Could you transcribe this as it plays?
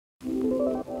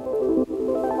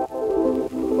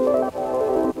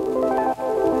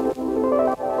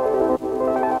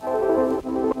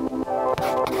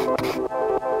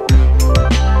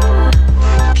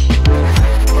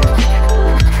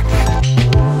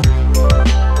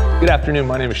afternoon,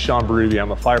 my name is Sean Berube.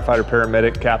 I'm a firefighter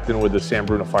paramedic captain with the San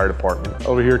Bruno Fire Department.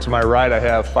 Over here to my right, I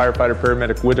have firefighter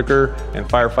paramedic Whitaker and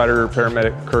firefighter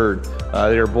paramedic Curd.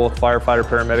 They are both firefighter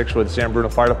paramedics with the San Bruno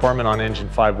Fire Department on engine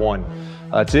 5-1.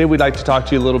 Today we'd like to talk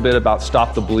to you a little bit about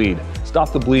Stop the Bleed.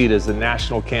 Stop the Bleed is a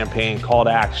national campaign, call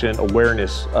to action,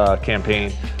 awareness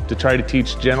campaign to try to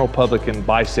teach general public and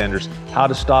bystanders how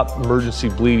to stop emergency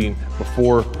bleeding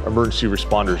before emergency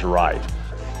responders arrive.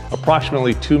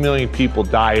 Approximately 2 million people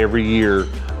die every year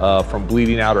from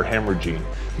bleeding out or hemorrhaging.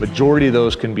 Majority of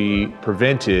those can be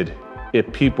prevented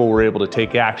if people were able to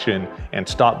take action and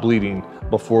stop bleeding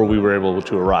before we were able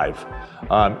to arrive.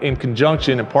 In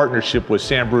conjunction and partnership with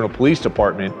San Bruno Police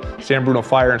Department, San Bruno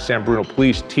Fire and San Bruno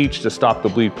Police teach the Stop the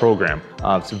Bleed program.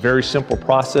 It's a very simple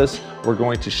process. We're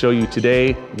going to show you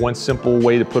today one simple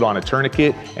way to put on a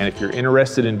tourniquet, and if you're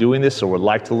interested in doing this or would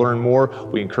like to learn more,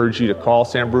 we encourage you to call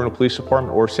San Bruno Police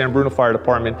Department or San Bruno Fire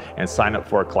Department and sign up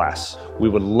for a class. We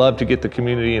would love to get the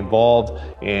community involved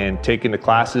in taking the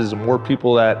classes. The more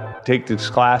people that take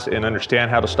this class and understand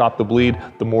how to stop the bleed,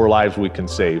 the more lives we can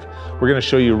save. We're going to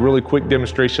show you a really quick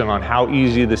demonstration on how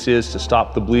easy this is to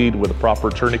stop the bleed with a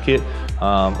proper tourniquet.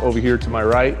 Over here to my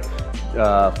right,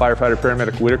 firefighter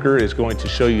paramedic Whitaker is going to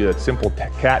show you a simple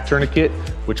cat tourniquet,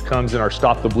 which comes in our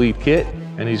Stop the Bleed kit,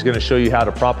 and he's going to show you how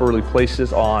to properly place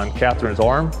this on Catherine's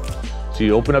arm. So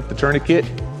you open up the tourniquet.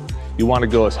 You want to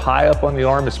go as high up on the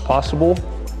arm as possible,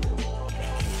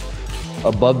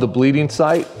 above the bleeding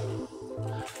site.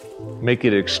 Make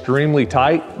it extremely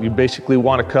tight. You basically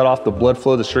want to cut off the blood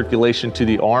flow, the circulation to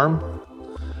the arm.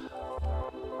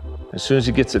 As soon as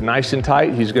he gets it nice and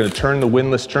tight, he's going to turn the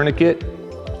windlass tourniquet.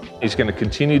 He's going to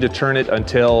continue to turn it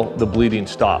until the bleeding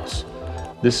stops.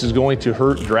 This is going to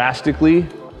hurt drastically,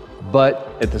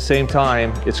 but at the same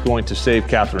time, it's going to save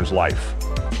Catherine's life.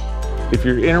 If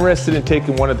you're interested in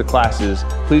taking one of the classes,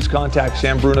 please contact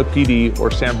San Bruno PD or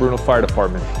San Bruno Fire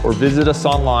Department, or visit us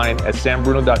online at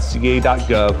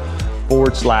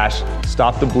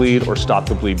sanbruno.ca.gov/stopthebleed or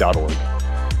stopthebleed.org.